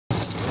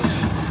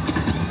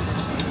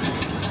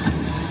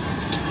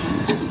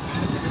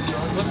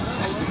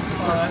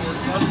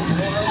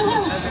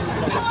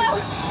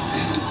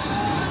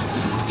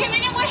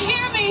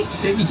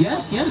baby.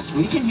 Yes, yes,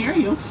 we can hear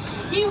you.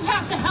 You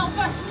have to help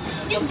us.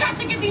 You've got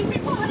to get these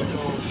people out of here.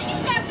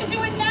 You've got to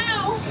do it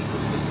now.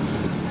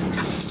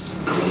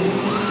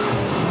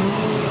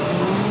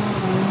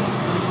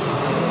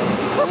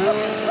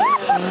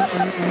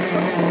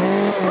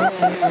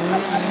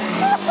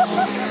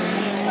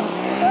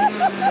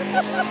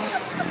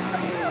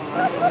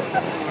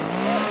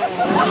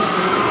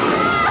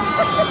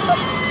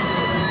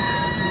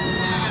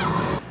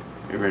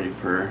 You ready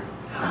for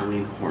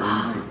Halloween Horror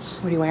Nights?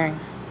 What are you wearing?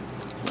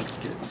 Let's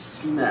get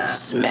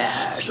smashed.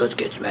 Smash. Let's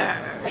get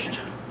smashed.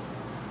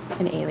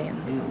 And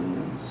aliens.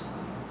 Aliens.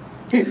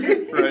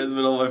 Right in the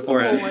middle of my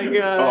forehead. Oh my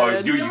god.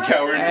 Oh, dude, you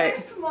coward. Right.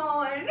 Small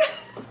one.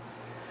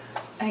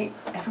 I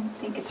don't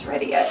think it's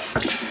ready yet. I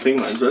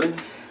think mine's ready.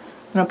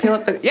 I'll peel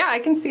up the. Yeah, I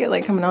can see it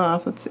like coming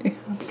off. Let's see.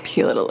 Let's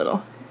peel it a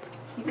little.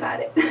 You got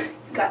it. You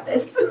got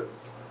this.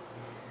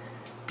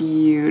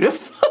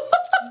 Beautiful.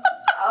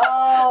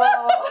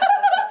 Oh.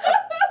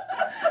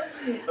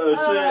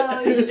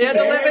 Oh shit. You have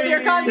to live with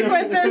your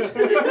consequences.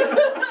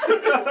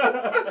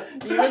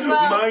 You as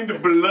well.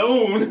 Mind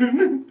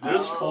blown.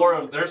 There's four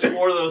of those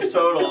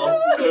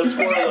total. There's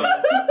 4 of those.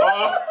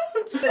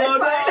 Oh,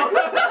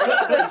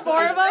 no. There's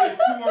 4 of them? There's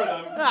 2 more of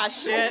them. Ah,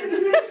 shit.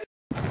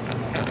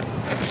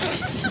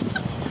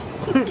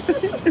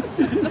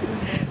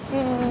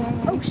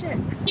 Oh shit.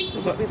 This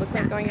is what we look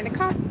like going into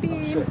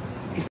coffee.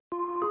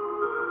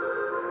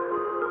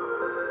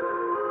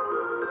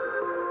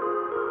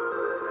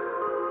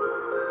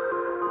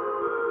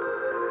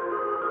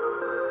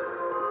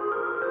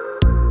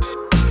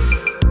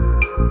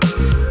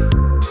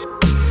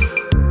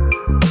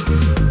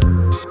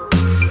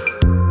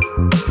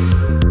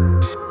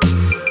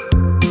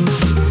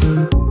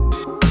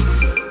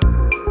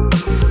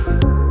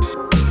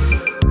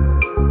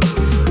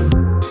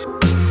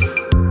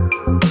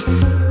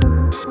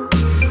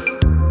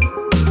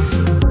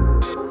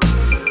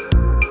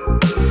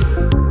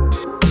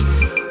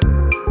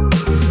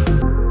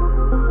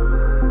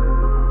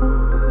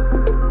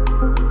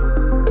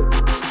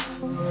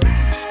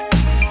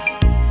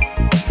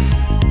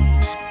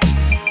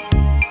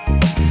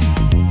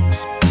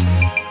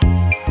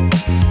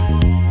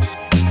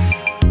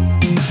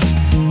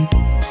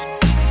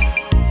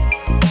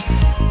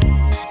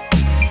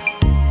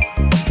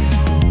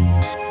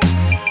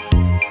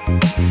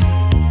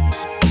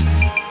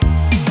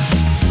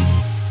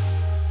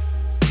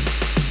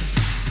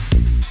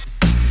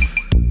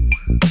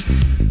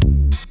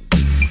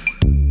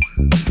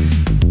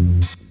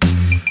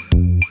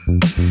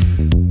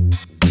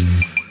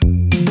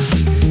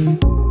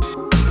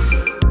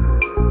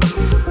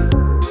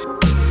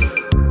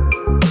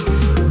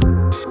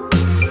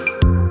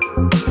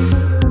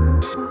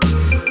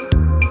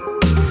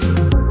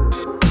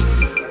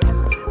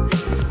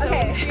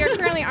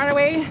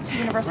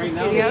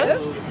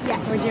 Studios.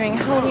 Yes. We're doing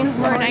Halloween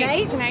Horror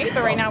Night tonight,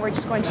 but right now we're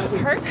just going to the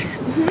park,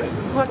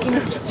 walking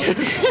upstairs.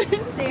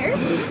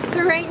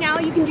 So right now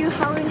you can do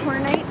Halloween Horror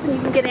Nights and you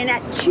can get in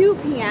at 2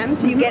 p.m.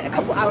 So you get a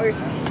couple hours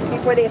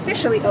before they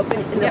officially open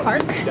in the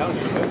park.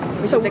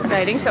 Which is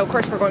exciting. So of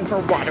course we're going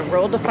for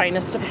Waterworld, the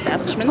finest of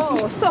establishments.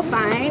 Oh, so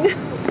fine.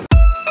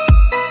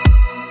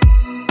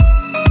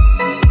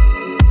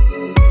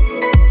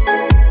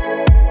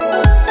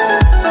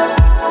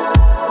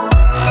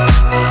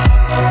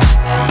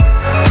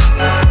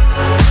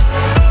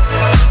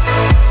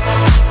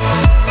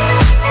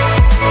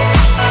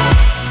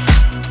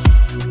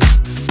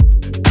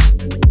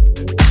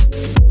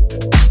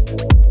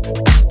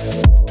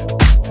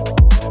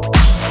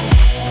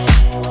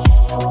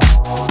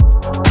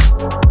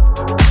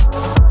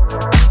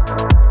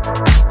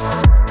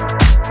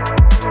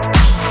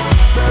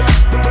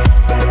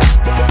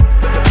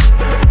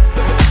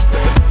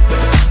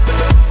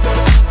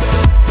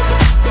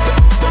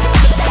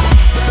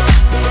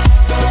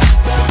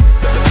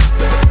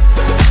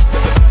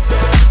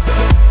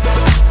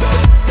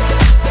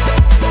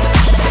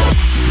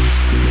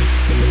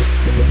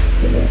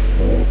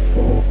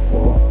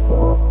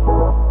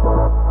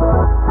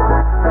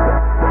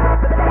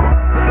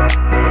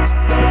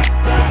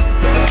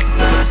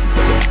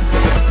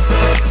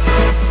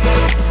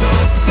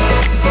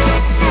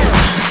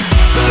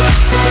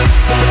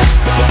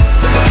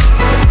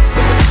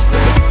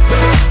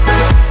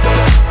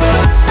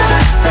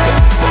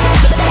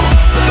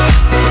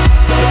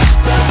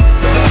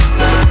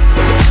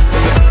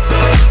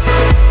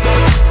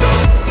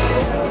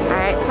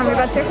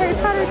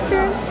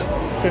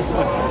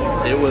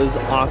 It was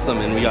awesome,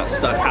 and we got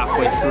stuck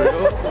halfway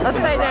through.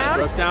 Upside down?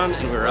 Broke down,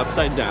 and we were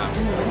upside down.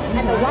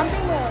 And the one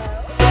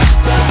below.